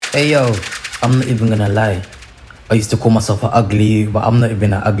Hey yo, I'm not even gonna lie. I used to call myself an ugly you, but I'm not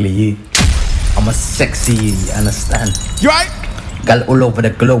even an ugly you. I'm a sexy you, you understand? You right? Girl all over the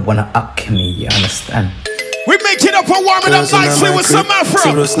globe wanna up me, you understand? We make it up and warm it up nicely with some Afro.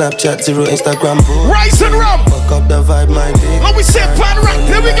 Zero Snapchat, zero Instagram. Rice and rum. Fuck up the vibe, my dick. Let me say plan right.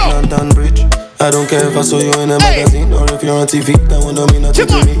 Here we go. London Bridge. I don't care if I saw you in a magazine or if you're on TV. That one don't mean nothing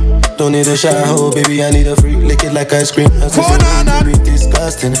to me. Don't need a shower, baby, I need a freak. Lick it like ice cream. Baby,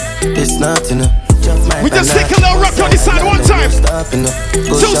 disgusting. It's nothing. We just take a little rock on this side one time.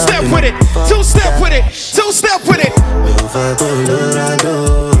 Two step with it. Two step with it. Two step with it.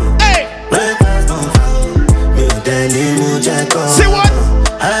 Hey. See what?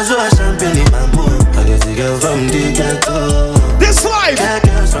 This life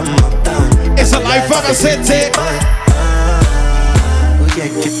is a life of a city.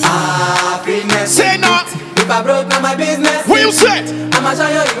 Say no. If I broke now my business. What you say? I'ma show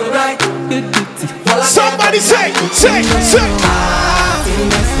you go right. Somebody say.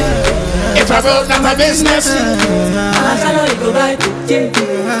 If I broke now my business. I'ma show you go right.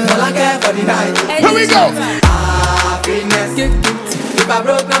 All I care for the night. Here we go. If I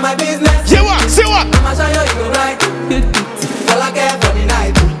broke now my business. Say what? Say what? I'ma show you go right. All I care for the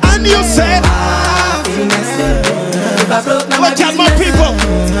night. And you said. If I broke now my business. Look at my people.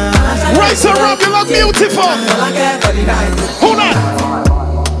 Rice and rum, you look beautiful. All I care for the night. Hold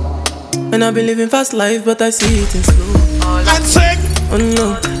on. And I've been living fast life, but I see it in slow. And sing. Oh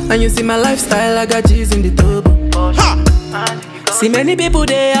no. And you see my lifestyle, I got cheese in the tub. Ha. See many people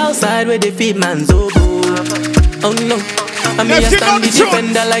there outside where they feed man's oboe. Oh no. I mean, I stand the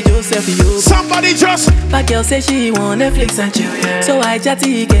defender like Joseph Yobo. Somebody just. My girl say she want Netflix and chill, yeah. So I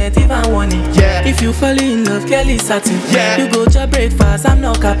chatty get even warning. Yeah. If you fall in love, Kelly satin. Yeah. You go to breakfast, I'm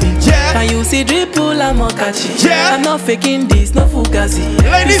not capping. Yeah. Can you see dripple, I'm not catching. Yeah. I'm not faking this, no fugazi.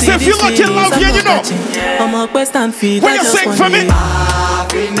 Ladies, if you look in love, yeah, you know. I'm a quest and feed. When you sing for me.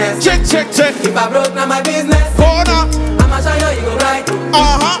 Check. If I broke now my business. Corner. I'ma show you go right.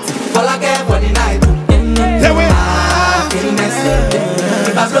 All I care for the night. There we are.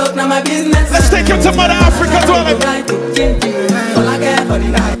 If I broke now my business. Let's take him to Mother Africa, darling. All I care for the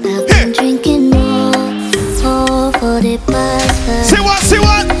night. I've been drinking more for the past. See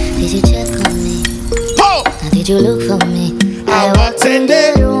what? Did you check on me? Oh. Now did you look for me? I walked in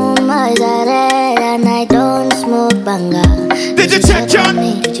the room, eyes are red, and I don't smoke banga. Did you check on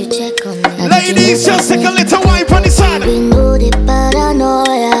me? Did you check on me? Ladies, just take a little wipe on the side. We know the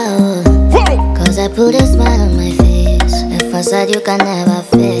paranoia. Whoa. Cause I put a smile on my face. A facade you can never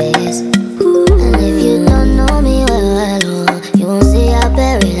face. And if you don't know me well, you won't see how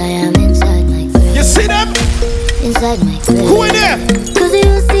buried I am inside my grave. You see them? Inside my grave. Who in there? Cause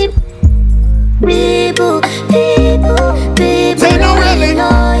you see people They don't really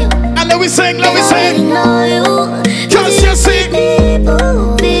know you. And let me sing. Know you. Just you see.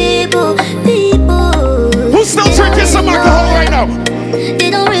 People. Who's still drinking some alcohol right now? They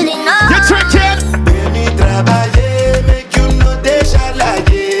don't really know. You drinking?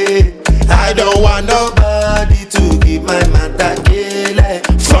 I don't want nobody to give my matter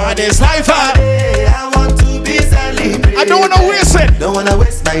for this life. I want to be celebrated. I don't wanna waste it. Don't wanna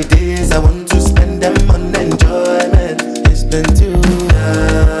waste my days. I want to spend them on enjoyment. It's been too long.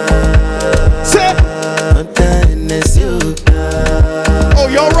 Say. Oh,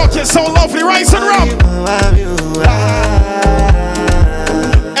 you're rocking so lovely, rice and rum.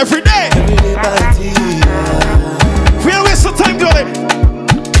 Every day. We don't waste the time, girlie.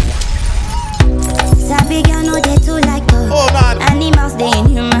 Hold on. Animals, they in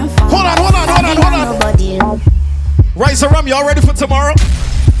human form. Hold on. Rice and rum, y'all ready for tomorrow?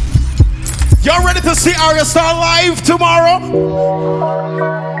 Y'all ready to see Arya Star live tomorrow?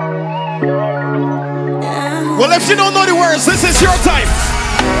 Well, if you don't know the words, this is your time.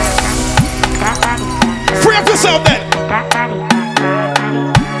 Free up yourself then.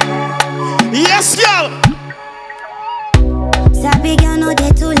 Yes, y'all. Sabi girl, no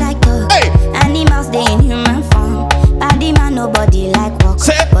they too like talk. Hey. Animals, they in human form. Body man, nobody like walk.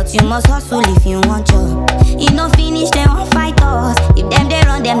 Say. But you must hustle if you want job. You no finish, they won't fight us. If them they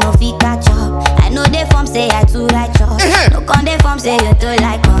run, them no fit catch up. I know they form say I too righteous. No con they form say you too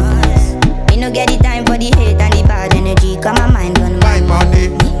like us. Me no get the time for the hate and the bad energy. Got my mind on my money.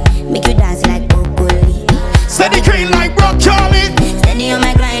 Make you dance like broccoli. Steady green like broccoli. Steady on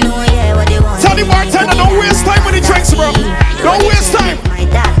my grind, oh yeah, what they want. Tell the bartender, don't waste time with the drinks, bro. Don't waste time.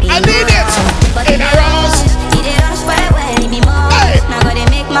 I need it. In a rush. Hey. Now go they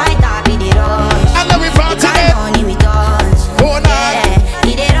make my top in the rush. I love it, party. Money with us. Go on.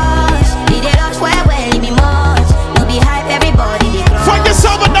 He did rush, where leave me much. No be hype, everybody they crush. Find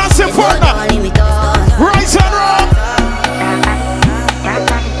yourself a dance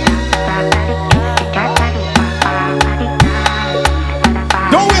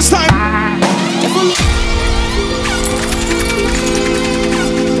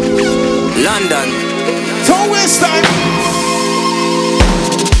London. Don't waste time.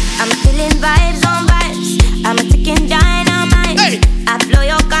 I'm feeling vibes on vibes. I'm a ticking dynamite. Hey. I blow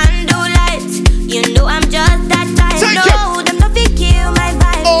your candle lights. You know I'm just that type. Thank No, them no fit kill my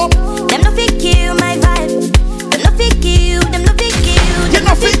vibe. Oh. Them no fit kill my vibe. Them no fit kill. Them no fit kill. You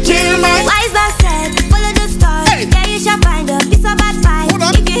no fit kill my. Wise man said, follow the stars. Hey. Yeah, you shall find a piece of advice. Hold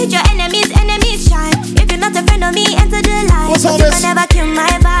on. If you hit your enemies, enemies shine. If you're not a friend of me, enter the light. What's all You this? can never kill my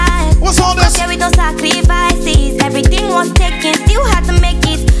vibe. What's all this? There with no sacrifices. Everything was taken, still had to make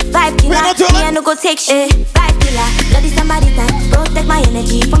it. Vibe killer, not doing me I no go take shit. Vibe killer, bloody somebody time. Protect my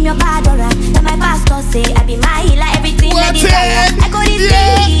energy from your bad aura. Then my pastor say I be my healer, everything I What's desire. it? I go this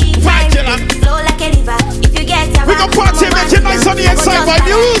Yeah. way, Vibe killer. flow like a river. If you get your We gon' party, make it nice on the inside by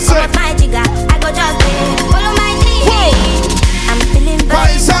music. My jigger, I go just follow my dream. Whoa. I'm feeling vibes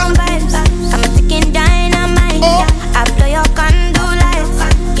Vibes on vibes. I'm a ticking dynamite. Oh. I blow your candle lights.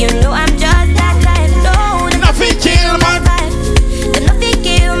 You know I'm just that type. No, there's Nothing kill my. vibe. There's nothing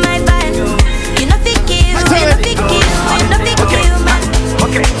kill my vibe. You nothing kill. I tell You you. nothing kill. You nothing kill my.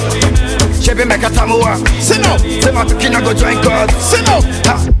 Okay. Chebe make a tamua. Sit down. Say my pikin I go drink God. Sit down.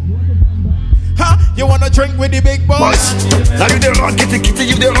 Huh? You wanna drink with the big boys? Boys, now you the wrong, kitty,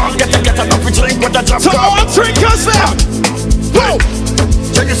 you the wrong, get enough to drink with a drop So all cup. drinkers there. Whoa.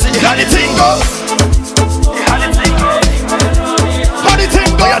 So you see how the thing goes. How the thing goes. How the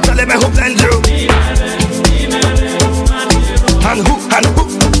thing Boy, go? I tell him who blend you. And who?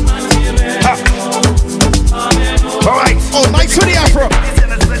 Ha. All right. Oh, nice with the afro.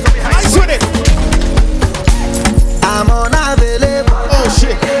 Nice with it. I'm unavailable. Oh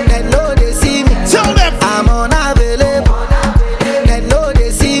shit. They know they see me. Tell them. I'm unavailable. They know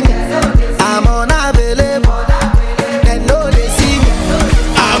they see me. I'm unavailable. They know they see me.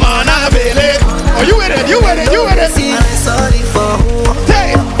 I'm unavailable. Oh, you with it? You with it? You with it? See, I'm sorry for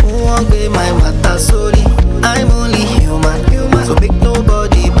Hey. who won't be my matter. Sorry, I'm only human. So make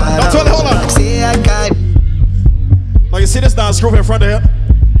nobody bad. Don't hold on. Say I got. Now you see this dance group in front of here?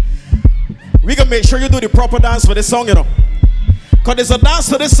 We can make sure you do the proper dance for this song, you know. Cause there's a dance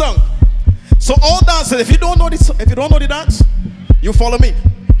to this song. So all dancers, if you don't know the dance, you follow me.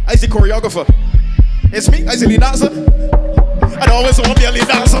 I the choreographer. It's me, I the lead dancer. I always want to be a lead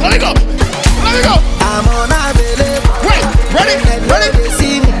dancer. Let me go. Let me go. I'm unavailable. Wait, ready? They know Ready? they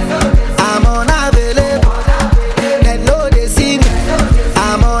see me. I'm unavailable. They know they see me.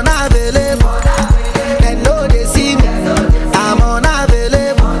 I'm unavailable. They know they see me. I'm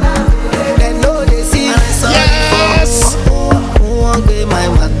unavailable. They know they see me. Yes. Who won't be my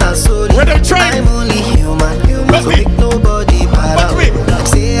matter? Sorry, Rhythm train. I'm only human. Look So me. make nobody para. Look me.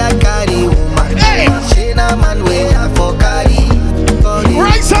 Say I carry woman. Hey. She na man way I for carry.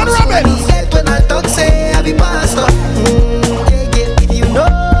 Rise and Robin. When I talk, say I be pastor. If you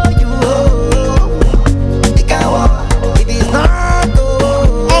know you, it can walk. If it's not,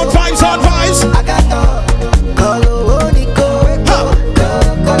 On vibes, on vibes. I got to call Nico.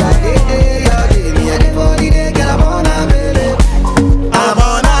 I'm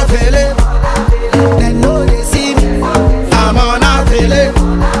unavailable. They know they see me. I'm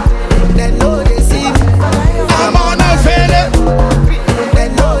unavailable. They know they see me. I'm unavailable. They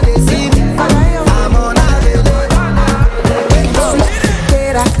know they see me. I'm unavailable.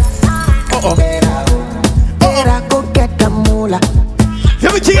 Uh-oh. Better go get the moolah.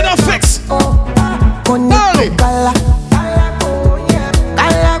 Let me give you that fix. Early.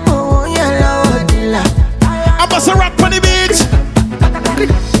 I must rock on the beach.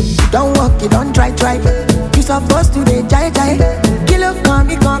 Don't walk, you don't try. You supposed to be jai. Kilo come,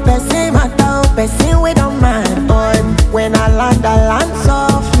 you come, person matter, person we don't mind. Boy, when I land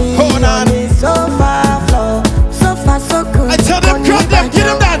softly. Hold on. the sofa floor, so far so good. I tell them, drop them, give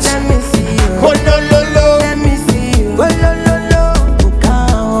them that. Let me see you. Oh, no, no, no. Let me see you. Oh, lo.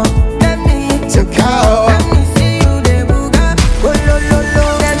 Bukao. Let me Bukao. Let me see you, the buga. Oh, lo.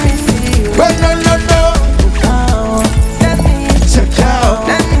 Let me see you. Oh, no, no, no. Bukao. Let me Check out.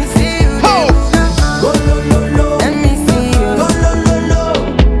 Let me see you. Oh. Let me see you.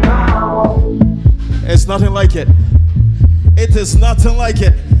 It's nothing like it. It is nothing like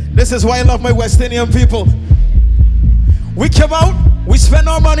it. This is why I love my West Indian people. We come out, we spend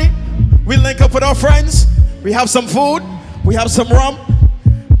our money, we link up with our friends, we have some food, we have some rum,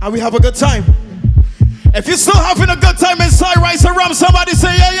 and we have a good time. If you're still having a good time inside Rice and Rum, somebody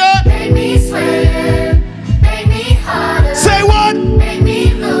say yeah, yeah. Make me sweat, make me harder. Say what? Make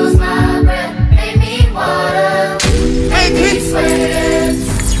me lose my breath, make me water. Make me sweat,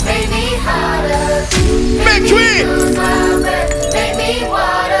 make me harder. Make me lose my breath, make me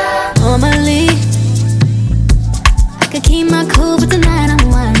water. Normally, I could keep my cool, but tonight I'm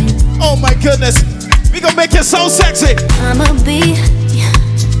whining. Oh my goodness. We gonna make it so sexy. I'ma be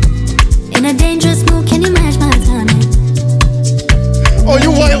in a dangerous mood. Can you match my timing? Oh,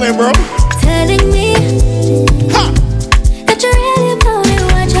 you wildin', bro. Telling me that you're really about it,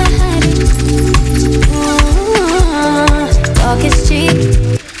 what you're hiding. Talk is cheap,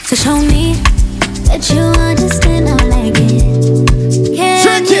 so show me that you understand. I like it.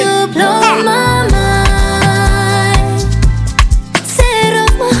 Can you blow my mind? Set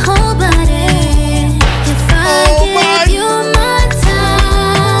off my whole body. If I give you my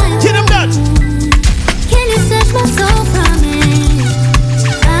time, get him done. can you snatch my soul from me?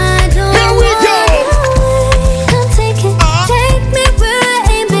 I don't Here we go. Come take it, take me where I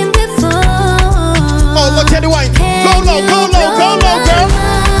ain't been before. Oh, look at the wine. Go low, go low, go low, girl.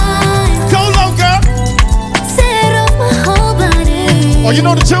 Go low, girl. Set off my whole body. Oh, you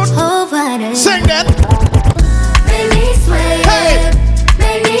know the tune? Whole body. Sing that. Make me sweat. Hey.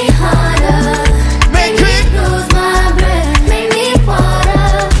 Make me harder. Make it. Lose my breath. Make me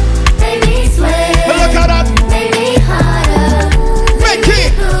water. Make me sweat. But look at that. Make me harder. Make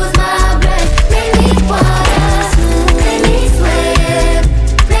it. Lose my breath. Make me water. Make me sweat.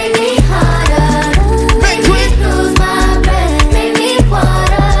 Make me harder. Make it. Lose my breath. Make me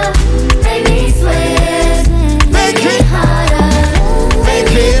water. Make me sweat. Make Me it. harder.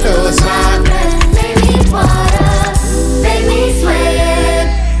 Make it lose my breath. Make me water. Make me sweat.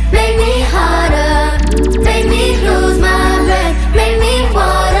 Make me harder. Make me lose my breath. Make me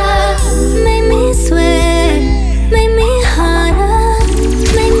water. Make me sweat. Make me harder.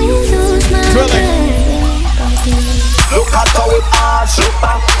 Make me lose my breath. Look at how it arch.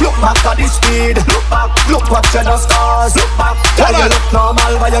 Look back at the speed. Look what you done scars. Look back, can you look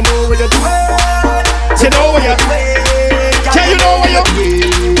normal, but you know what you're doing. You know what you Can you know what you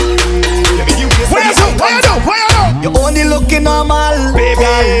What you do? What you do? What you do? You only looking normal, Baby,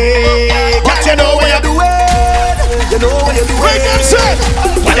 but you know what you're doing. You know what you're doing. Break them shit.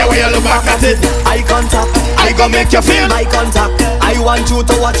 When you look back at it, Eye contact, I gonna make you feel. eye contact. I want you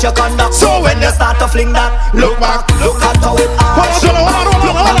to watch your conduct. So when You start to fling that, Look back. look at how it arch. Hold on,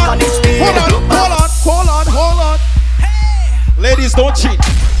 Look back at the speed. Look back. hold on. Ladies, don't cheat.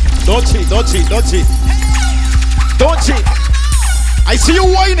 Don't cheat. I see you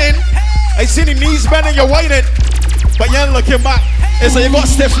whining. I see the knees bending, you're whining. But you ain't looking back. It's like you got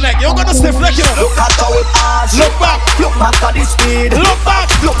stiff neck. You got a stiff neck, you know. Look at how it arch. Look back. Look back at the speed. Look back.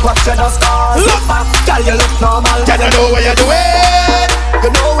 Look what you done scars. Look back. Girl, you look normal. Can you know what you're doing? You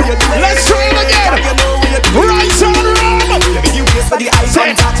know what you're doing. Let's try it again. You know what you're doing. Right on around. Let me give you for the eye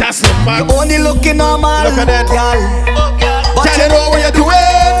Say, contact. just look back. You only looking normal. Look at that. Girl. But Can you know what you're doing?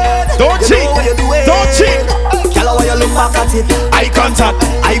 Don't you cheat. know what you're doing. Don't cheat. Girl, how you look back at it. Eye contact.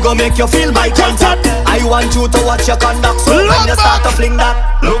 I go make you feel my contact. I want you to watch your conduct. So Look when you start back. to fling that,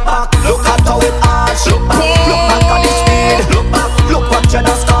 look back, look at how it arch. Look back at the speed. Look back, look what you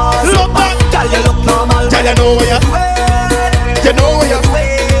done scars. Look back. Girl, you look normal. Can you know what you're doing? You know what you're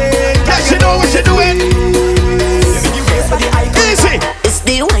doing. Yes, you know what you're doing. Easy. It's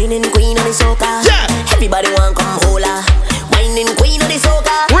the whining queen of the soca. Yeah. Everybody want come hold her. Whining queen of the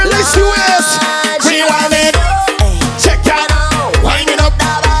soca. Release your waist. Rewind it. Check out. Wind it up.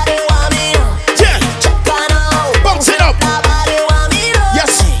 Yeah. Bounce it up.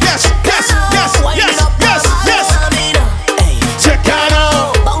 Yes. Check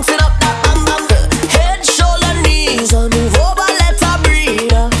out. Bounce it up, head, shoulder, knees, and move over, let her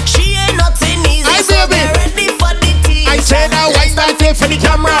breathe. She ain't nothing easy, Aye, so baby. get ready for the tease. I say now, wind that thing for the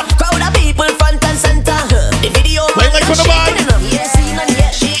camera. Crowd of people front and center. The video Play like man for the band. shaking it up. Yeah, seen and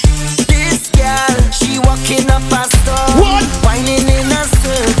yeah, this girl, she walking up a store. What? Whining in a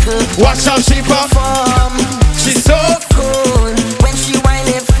circle. Watch how she pop. Perform. She's so cool. When she whine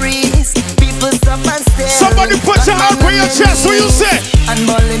and freeze, people stop and stare. Somebody put your hand on your chest. What you say? And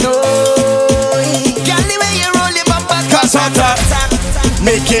ballin', oh, girl, the way you roll your bumper, Cause I'm top.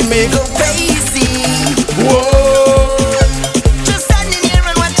 making me go crazy. Whoa. Just standing here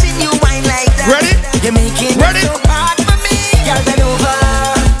and watching you whine like that. Ready? You're making Ready? it so hard for me. Girl, bend over,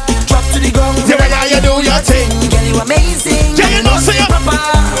 drop to the ground. The way how you do your thing. Girl, you amazing. Yeah, you know, say you proper.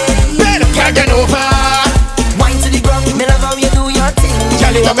 better can't get over. Wine to the ground, me love how you do your thing.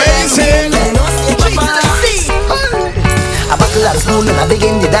 Girl, you amazing. Girl, you know, say proper. A buckle of spoon and I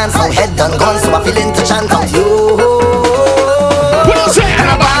begin the dance. My head done gone, so I feel into chant out you. What you say?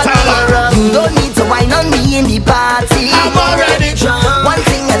 And about You don't need to whine on me in the party. I'm already drunk. One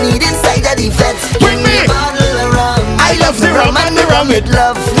thing I need inside of the fence. Bring me. a bottle of rum. I love the rum and the rum it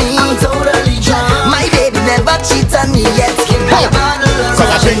loves me. I'm totally drunk. My baby never cheats on me yet. Give me a bottle of So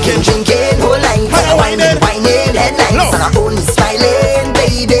rum. I'm drinking. Whole night. And I'm whining. Whining headlights. No. And I'm only smiling,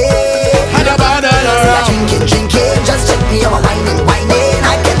 baby.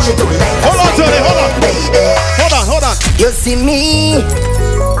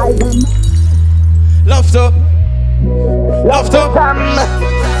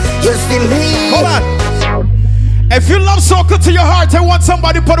 You see me. Hold on. If you love soccer to your heart, I want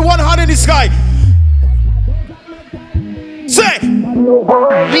somebody to put one hand in the sky. Say,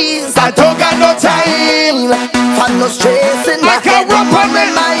 please, I don't got no time for no stress in my head, on my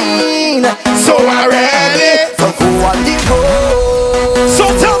mind. So I ready to go on the road. So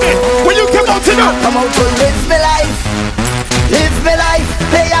tell me, when you come out to do? Come out to live my life. Live my life.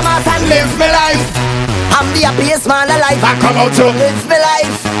 Play a mass and live my life. I'm the happiest man alive. I come out to live my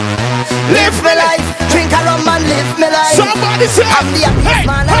life. Live my life. Drink a rum and live my life. Somebody say, I'm the happiest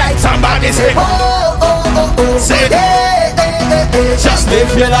man alive. Somebody say, oh, oh, oh, oh. Say, hey, hey, hey, hey. Just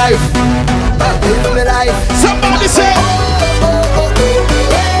live your life. Live my life. Somebody say, oh, oh, oh, oh.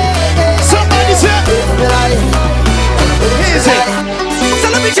 Hey, hey. Somebody say, live my life. Easy. So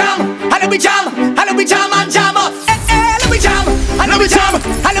let me jam, and let me jam, and let me jam and jam up. Let me jam, and let me jam,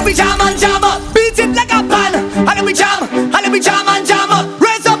 and let me jam and jam up. Beat it like a pan, and let me jam, and let me jam and jam up.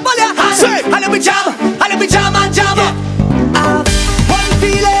 Raise up all your hands, say, and let me jam, and let me jam and jam up. One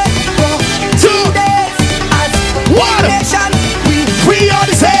feeling, 2 days, as one nation, we are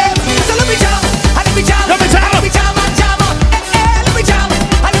the same. So let me jam, and let me jam, let me jam, and let me jam and jam up. Let me jam,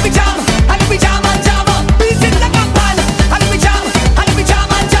 and let me jam, and let me jam and jam up. Beat it like a pan, and let me jam, and let me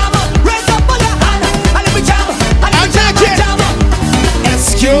jam and jam up. Raise up all your hands, and let me jam, and let me jam and jam up.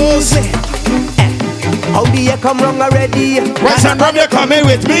 Excuse me. How do you come wrong already? Right and wrong, you're coming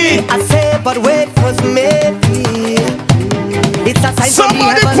with me. I say, but wait for maybe. It's a sign.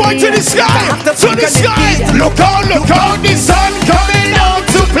 Somebody point to the sky, to the sky. Look out, the sun coming out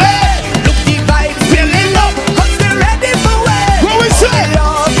to play. Look the vibes building up, 'cause we're ready for it. What we say?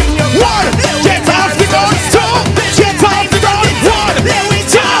 One, get off the ground. Two, get off the ground. One,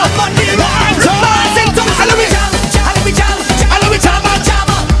 two,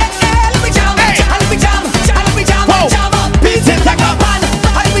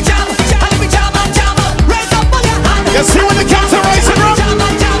 you see when the counts are rising up?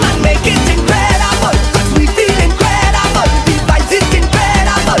 Make it incredible, 'cause we feel incredible. The vibes is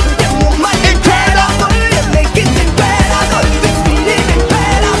incredible, the movement incredible. Make it incredible, this feeling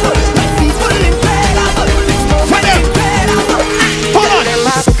incredible. My people incredible, this movement incredible. Hold on. Tell them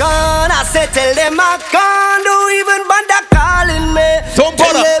I gone, I said tell them I gone. Don't even bother calling me. Don't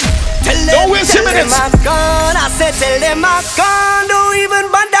bother. Don't waste your minutes. Tell them I gone, I said tell them I gone. Don't even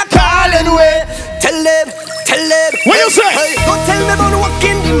bother calling me. Tell them. What you say? Hey, don't tell me about work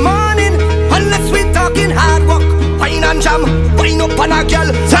in the morning unless we talking hard work. Wine and jam, wine up on a girl.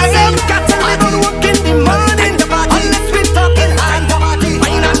 Tell them. Can't tell me about work in the morning unless we talking hard work.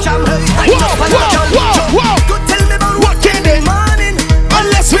 Wine and jam, wine up on a girl. Don't tell me about work in the morning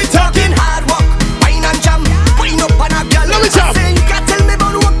unless we talking hard work. Wine and jam, wine up on a girl. Let me jam. Say you can't tell me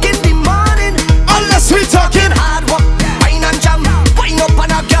about work in the morning unless we talking hard work. Wine and jam, wine up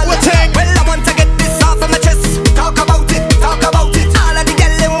on a girl. Well, I want to get this off of my chest. Talk about it. All of the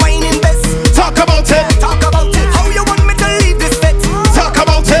girls them whining best. Talk about it. How you want me to leave this bed? Talk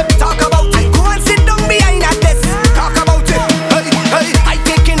about it. I go and sit down behind a desk. Talk about it. Hey, I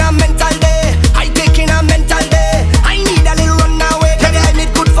taking a mental day. I need a little run away. Can I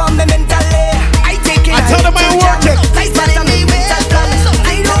need good for me mentally? I taking. I tell them I'm working. I tell me mental plan.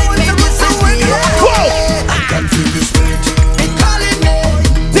 I don't want to miss this week. Whoa. I can feel the spirit. It calling me.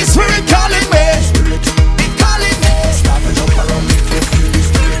 The spirit calling me. It calling me. Stop and jump around me. Feel the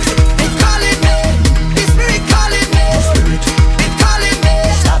spirit. It calling me. The spirit calling me. It calling me.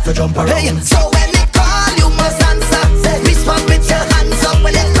 Start to jump around. Hey, so when they call, you must answer. Respond with your hands up.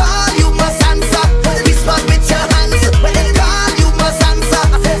 When they call, you must answer. Respond with your hands up. When they call, you must answer.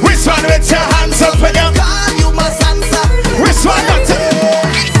 Respond with your hands up when you call, you must answer. Respond with your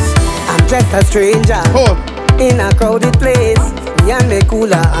I'm just a stranger in a crowded place. Me and me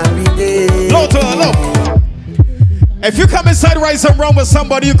cooler and we day. Look. If you come inside Rise and Run with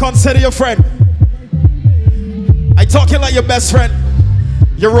somebody you consider your friend, I talking like your best friend,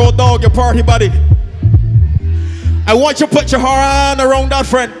 your road dog, your party buddy. I want you to put your hand around that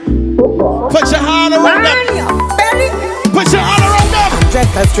friend. Put your hand around them. Put your hand around them. I'm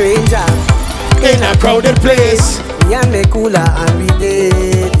just a stranger in a crowded place. Me and me cooler and we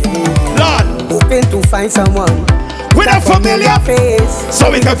day. Lord, hoping to find someone with a familiar face, so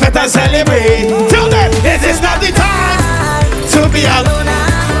we can fit and celebrate. Tell them this is not the time to be alone.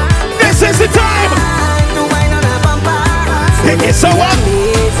 This is the time to wine on a bumper. It is so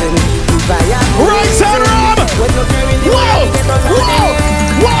amazing. Rise and Run. Whoa.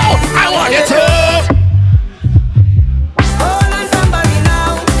 I want you to. Hold on somebody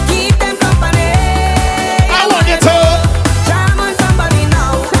now, keep them company. I want you to. Jam on somebody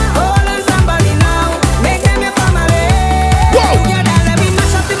now, hold on somebody now, make them your family. Whoa. Together let me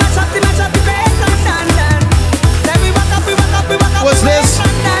mash up the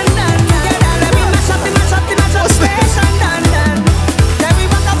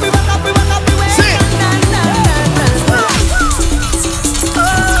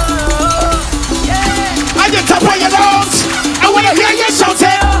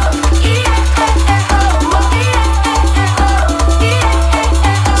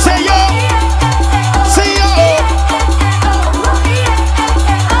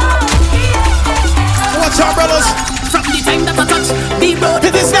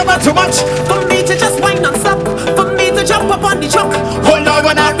not too much. For me to just wind and stop. For me to jump up on the truck. Hold on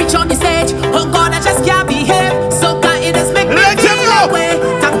when I reach on the stage. Oh God, I just can't behave. So God, it just make me feel that way.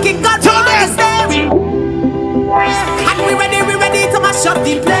 Thanking God for the stage. And we ready to mash up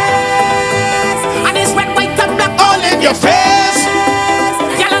the place. And it's red, white and black all in your face.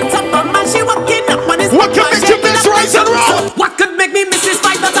 Girl on top of man, she walking up on his. What can make you miss rise and roll? What could make me miss this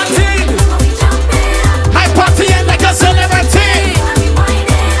fight as a team? I partying like a celebrity.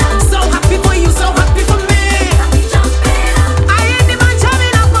 So happy for you, so happy for me. I ain't the man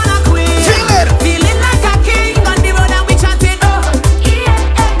jamming up on a queen. Feeling like a king on the road and we chanting oh.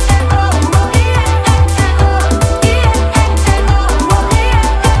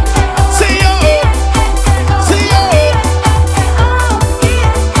 See you. See you.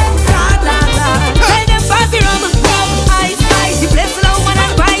 Tell them pass the rum, ice, ice. The place now when I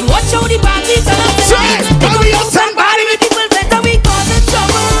bite. Watch how the party turn up tonight. When we out somebody with People better we cause the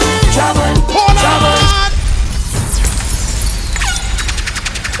trouble.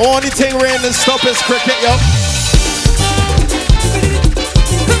 only thing rain and stop is cricket, yo.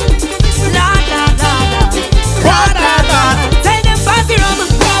 Tell them pass the rum,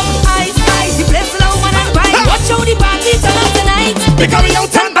 ice, ice. The place now when I bite. Watch how the party turn up tonight. Because we out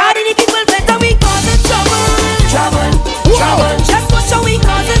somebody. The people better we cause the trouble. Just watch how we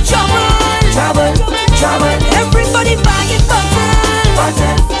cause the trouble. Everybody buying bottle.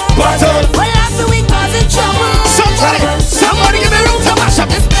 Well, after we cause the trouble. Somebody give me room to mash up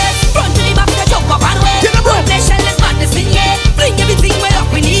this place. Front to the back, the jump up and way. Get them room. Nation is madness in here. Bring everything way up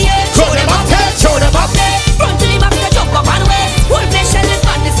in the air. Show them up there, show them up there. Front to the back, the jump up and way. Whole nation is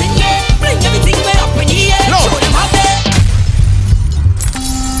madness in here. Bring everything way up in the air. Show them up there.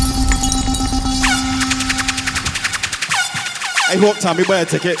 I hope Tommy buy a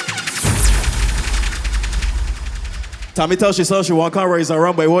ticket. Tommy tells herself she won't raise her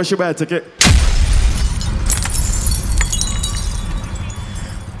run, but won't she buy a ticket?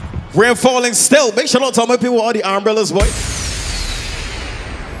 Rain falling still. Make sure not tell my people all the umbrellas, boy.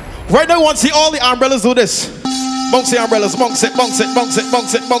 Right now, I want to see all the umbrellas do this. Bounce the umbrellas, bounce it, bounce it, bounce it,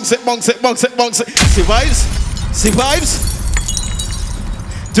 bounce it, bounce it, bounce it, bounce it, bounce it. See vibes? See vibes?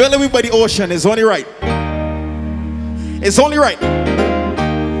 Dwell everybody ocean is only right. It's only right.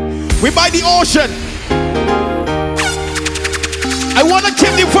 We by the ocean. I want to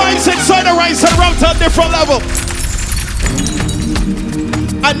keep the vibes inside the rise and round to a different level.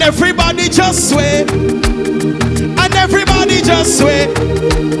 And everybody just sway. And everybody just sway.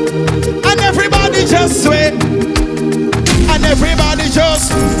 And everybody just sway. And everybody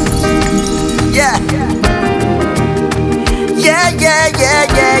just. Yeah.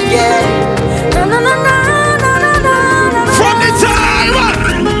 From the time.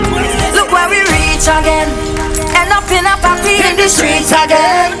 Look where we reach again. End up in a party in the streets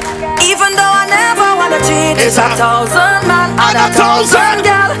again. Even though I never wanna cheat, it's 1,000 man and 1,000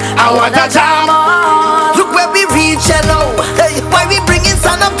 girl. I want a jam on. Look where we reach, you know. Hey, why we bringing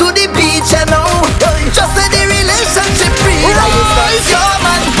sun up to the beach, you know. Just say the relationship real. It's not your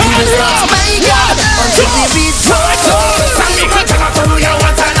man, it's not my God. Until we reach Some people tell me to you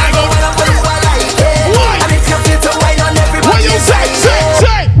what time I go. Why? And if you feel to wine on everybody, what you say?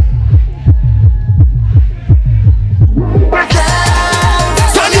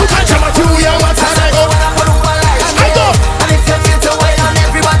 Some you can tell me to you what time I go. And if you feel to wine on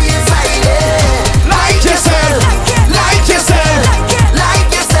everybody inside, Like yourself. Like yourself.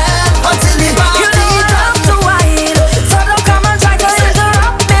 like yourself. Until the party love to wine, so don't come and try to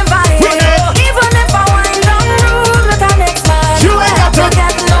interrupt me vibe. Even if I wind down rude like an ex-man, You ain't got to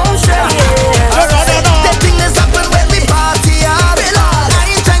get no stress. the thing is happen when we party hard.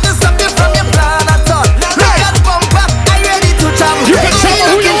 I ain't trying to stop you from your plan at all. Look at bumper, I ready to jam. You can show me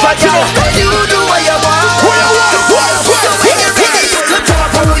who you want to. You do what you want. Who you want? So when you ready, look out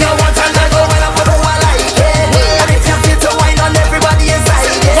for who you want and I go for who I like it. And if you feel to wine on everybody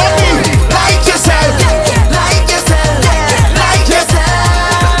inside it. Like yourself. Like yourself, like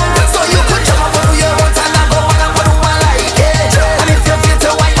yourself. So you could jump for who you want and I go for who I like it. And if you feel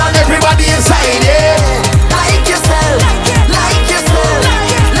to wine on everybody inside it. Like yourself, like yourself,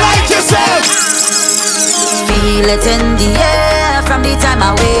 Like yourself. Feel it in the air from the time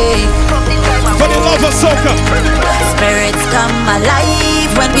I wake. For the love of soca. Spirits come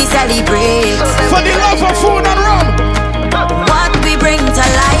alive when we celebrate. For the love of food and rum. What we bring to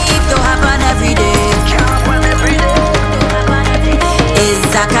life to happen every day is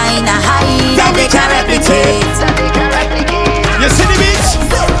a kind of high that they can replicate. You see the beach?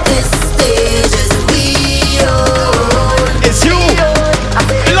 This stage is we own. It's you.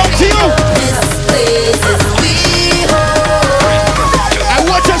 Belong to you. This place is we own. I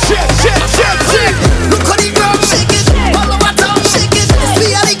want your shit.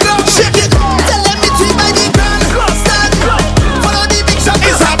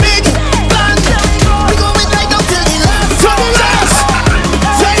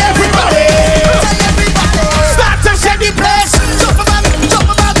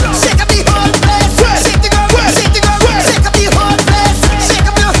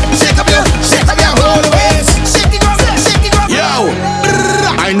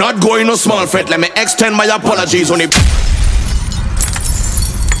 fret. Let me extend my apologies on it.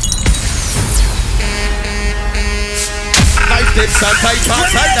 Tips and tight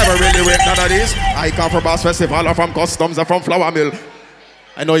pants, I never really rate none of these. I come from Bass Festival or from Customs or from Flour Mill.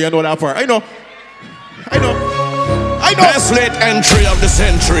 I know you know that part. I know. Best late entry of the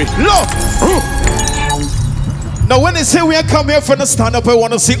century. Look. Now when they say we are come here for the stand up, I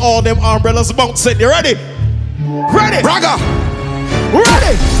want to see all them umbrellas bouncing. You ready? Ready? Braga.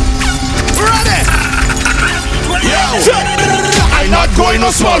 Ready? Yo. I'm not going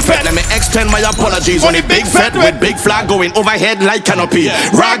no small fed. Let me extend my apologies on the big fed with big flag going overhead like canopy.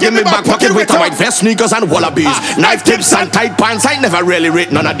 Rag in me back pocket with a white vest, sneakers and wallabies. Knife tips and tight pants, I never really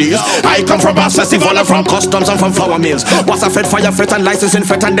rate none of these. I come from Bass Festival and from Customs and from Flour Mills. Was a fed, fire fed and licensing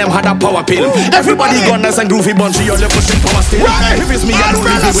fed and them had a power pill. Everybody gunners and groovy bunchy, you're pushing power still. If it's me, I don't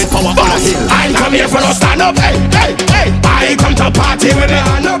leave it with power on a hill. I come here for no stand up, hey. I come to party with a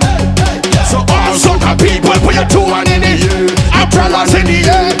hand up. So all soca people put your 2 1 in the air. Umbrellas in the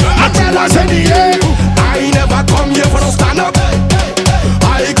air, umbrellas in the air. I never come here for no stand up.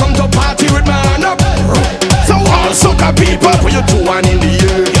 I come to party with my hand up. So all soca people put your 2 1 in the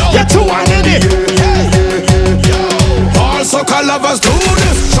air. Your 2 1 in the air. All soca lovers do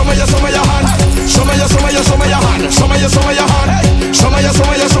this. Show me your hand. Show me your hand. Show me your hand. Show me your hand. Show me your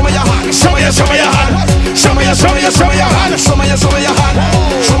hand. Show me your hand. Show me your hand. Show me your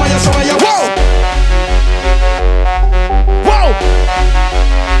hand. Whoa. Whoa.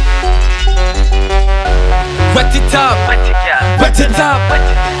 Wet it up, wet it up,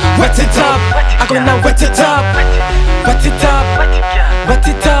 wet it up. I'm gonna wet it up, wet it up, wet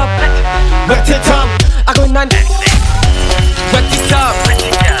it up, wet it up. I'm gonna wet it up,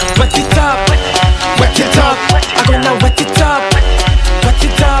 wet it up, wet it up. I'm gonna wet it up, wet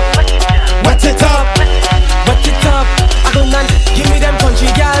it up, wet it up, wet it up. I'm gonna give me them country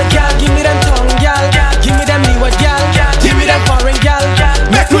gal, give me them tongue gal, give me them leeward gal, give me them foreign gal.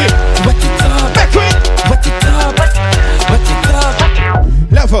 Make we wet it up, make we wet it up, wet it up.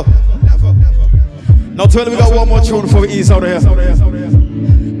 Level. Now tell me we got one more tune before we ease out of here.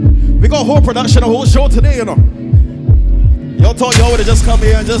 We got a whole production, a whole show today, you know. Y'all thought y'all would've just come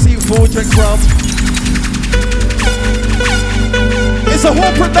here and just eat food, drink crowd. It's a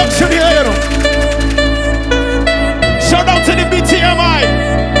whole production here, you know. Shout out to the BTMI.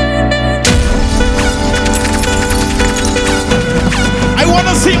 I want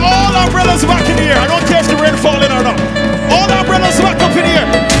to see all umbrellas back in here. I don't care if the rain falling or not. All umbrellas back up in here.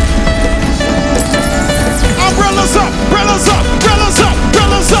 Umbrellas up, umbrellas up, umbrellas up,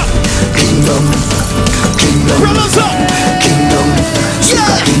 umbrellas up. Kingdom, kingdom, umbrellas up. Kingdom,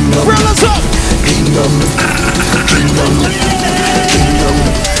 yeah, kingdom, umbrellas up. Kingdom, kingdom, kingdom,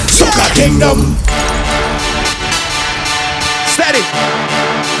 Soca kingdom. Steady.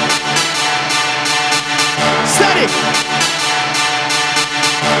 Steady.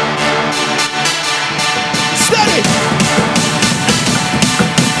 Steady.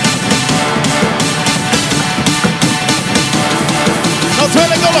 Now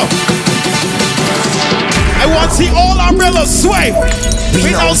turn it over. I want to see all umbrellas sway.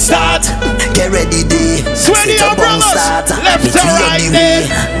 We now start, get ready day. Sway the umbrellas, left to right day.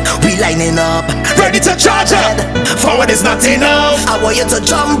 We lining up, ready to charge up. Forward is not enough. I want you to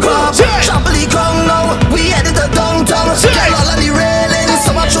jump up, yeah. trample the ground now. We headed to downtown, yeah. get all of the railing.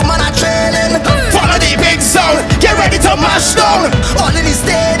 So much woman are trailing. Follow the big sound, get ready to mash down. All in the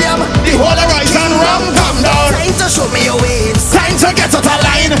stadium, the whole of right and wrong come down. Time to show me your waves, time to get out of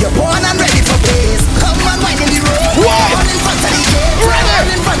line. You're born and ready for pace. Come on, wine in the road. All in front of the gate, all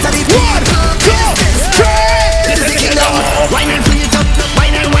in front of the gate. 1, 2, 3. This is the kingdom. Wine and free it up,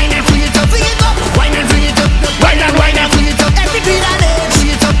 wine and free it up, free it up, wine and free it up, wine and free it up. Every beat and edge,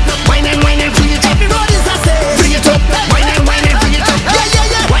 free it up, wine and free it up. Every road is the same, free it up, wine and free it up. Yeah, yeah,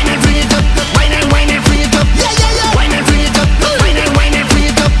 yeah. Wine and free it up, wine and free it up. Yeah, yeah, yeah. Wine and free it up, wine and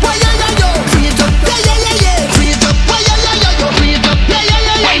free it up. Why, yeah, yeah, yo, free it up. Yeah, yeah, yeah, yeah. Free it up. Why, yeah, yeah, yeah, yo, free it up. Yeah, yeah,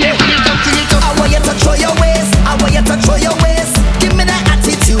 yeah, yeah.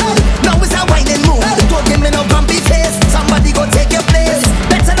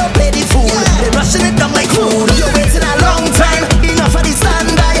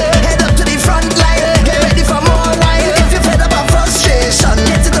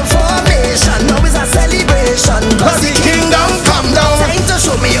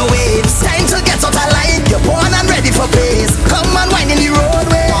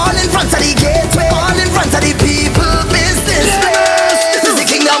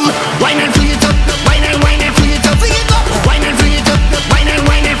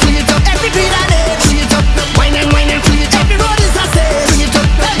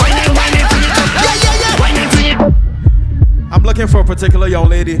 particular young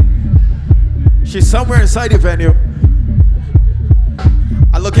lady. She's somewhere inside the venue.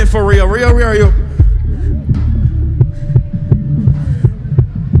 I'm looking for Rhea. Rhea, where are you?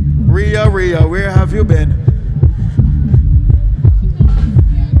 Rhea, where have you been?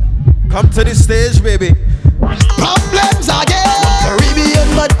 Come to the stage, baby. Problems again.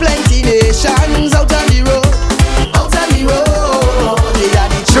 Caribbean, but plenty nations out on the road. Out on the road. They are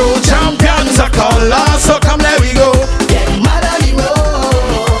the true Champions of color, so come there we go. Get mad on the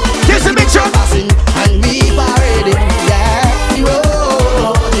road. Here's the big truck. And we parading. Yeah, the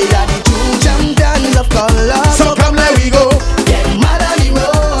road. They are the true champions of color. So come there we go. Get mad on the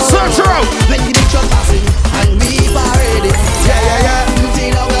road. Search her out. When the big truck passing and we parading. Yeah. You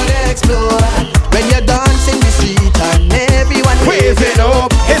think I'm gonna explode when you're dancing the street and everyone waving up.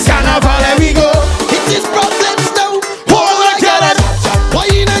 It's carnival, there we go. It is problems now. All together.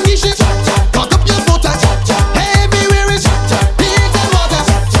 Wine and dish it. Cock up your foot and everywhere is beans and water.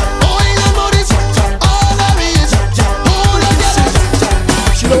 Oil and bodies. All of it. All together.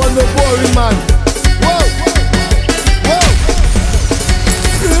 She don't want no boring man. Whoa.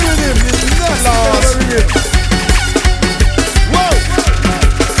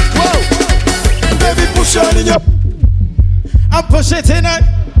 Baby, push on in your. I'm pushing tonight.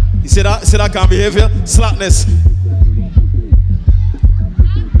 You see that kind of behavior? Slackness.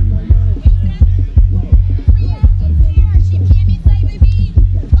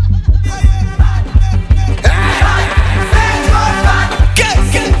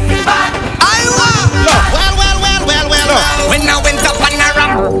 When I went up on a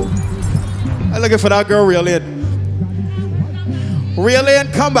ramp. I'm looking for that girl, Real-In.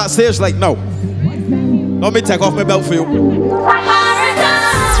 Real-In, come backstage like, no. Let me take off my belt for you. But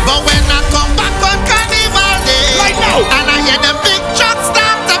when I come back on Carnival Day, Right now. and I hear the big truck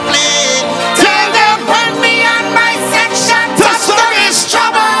start to play, tell them when me and my section touch there is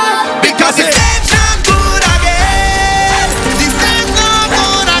trouble. Because the stage not good again. The stage not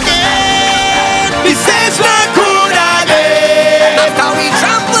good again. The stage not good again. After we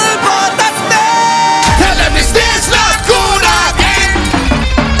trample but that's bad. Tell them the stage not good again.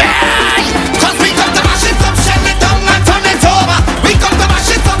 Hey! 'Cause we come to mash it up, shell it down and turn it over. We come to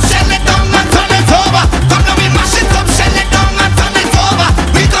mash it up, shell it down and turn it over. Come now we mash it up, shell it down and turn it over.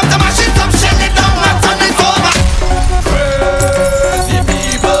 We come to mash it up, shell it down and turn it over. Crazy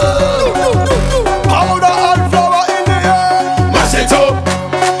people. Powder and flour in the air. Mash it up,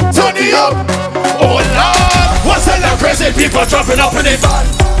 turn it up. Oh Lord, what's all the crazy people jumping up in the van?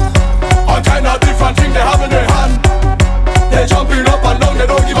 All kind of different things they have in their hand. They jumping up and down, they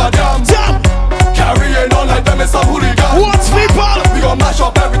don't give a damn. Jump! Carrying on like them is some hooligan. What's people? We gon' mash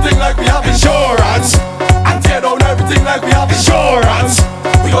up everything like we have Insurance. and tear down everything like we have Insurance.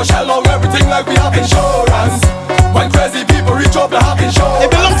 We gon' shell out everything like we have insurance. When crazy people reach up, they have insurance. It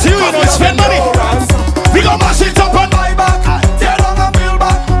belongs to you, you know, spend money. We gon' mash it up and buy back, tear down and build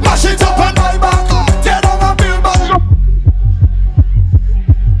back. mash it up and Buy back, tear down and build back.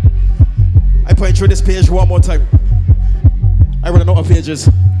 I point through this page one more time. I run out of pages.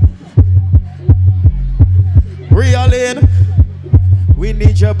 Real-In, we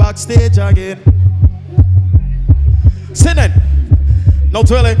need you backstage again. Singing. No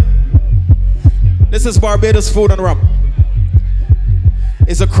Twilly. This is Barbados Food and Rum.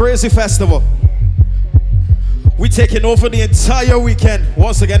 It's a crazy festival. We taking over the entire weekend.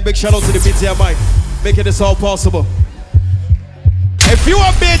 Once again, big shout out to the BTMI making this all possible. If you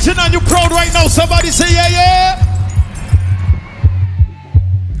are Beijing and you're proud right now, somebody say yeah.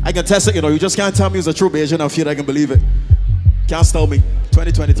 I can test it, you know. You just can't tell me it's a true Beijing and feel I can believe it. Can't stop me.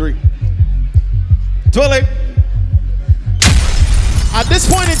 2023. Twilly. At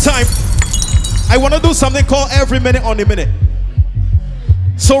this point in time, I want to do something called every minute on the minute.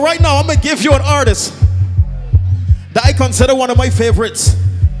 So right now, I'm going to give you an artist that I consider one of my favorites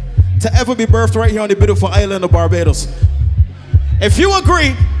to ever be birthed right here on the beautiful island of Barbados. If you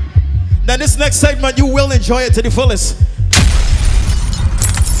agree, then this next segment, you will enjoy it to the fullest.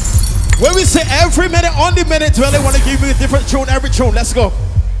 When we say every minute on the minute, well, they want to give you a different tune every tune. Let's go.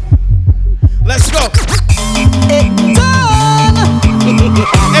 Let's go.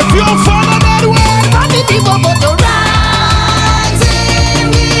 If you don't follow that way, Happy people put your hands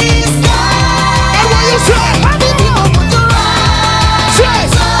in the sky. and what you say? Happy people put your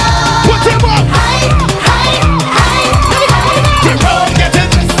hands up. Put them up. High, high, high. The road getting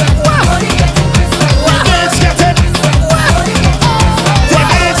twisted. The dance getting. The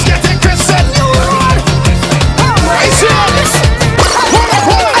dance getting twisted. Right here. Hold up,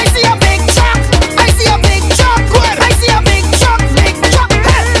 hold up. I see a big truck. I see a big truck. I see a big truck. Big truck.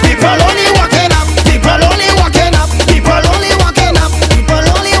 People only walking up. People only walking up. People only walking up.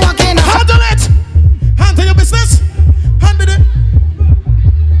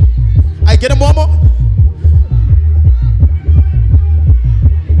 get him one more.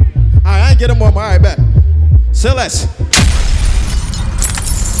 Alright, I ain't get him one more. Alright, bet. So let's.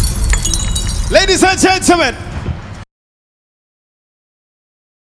 Ladies and gentlemen.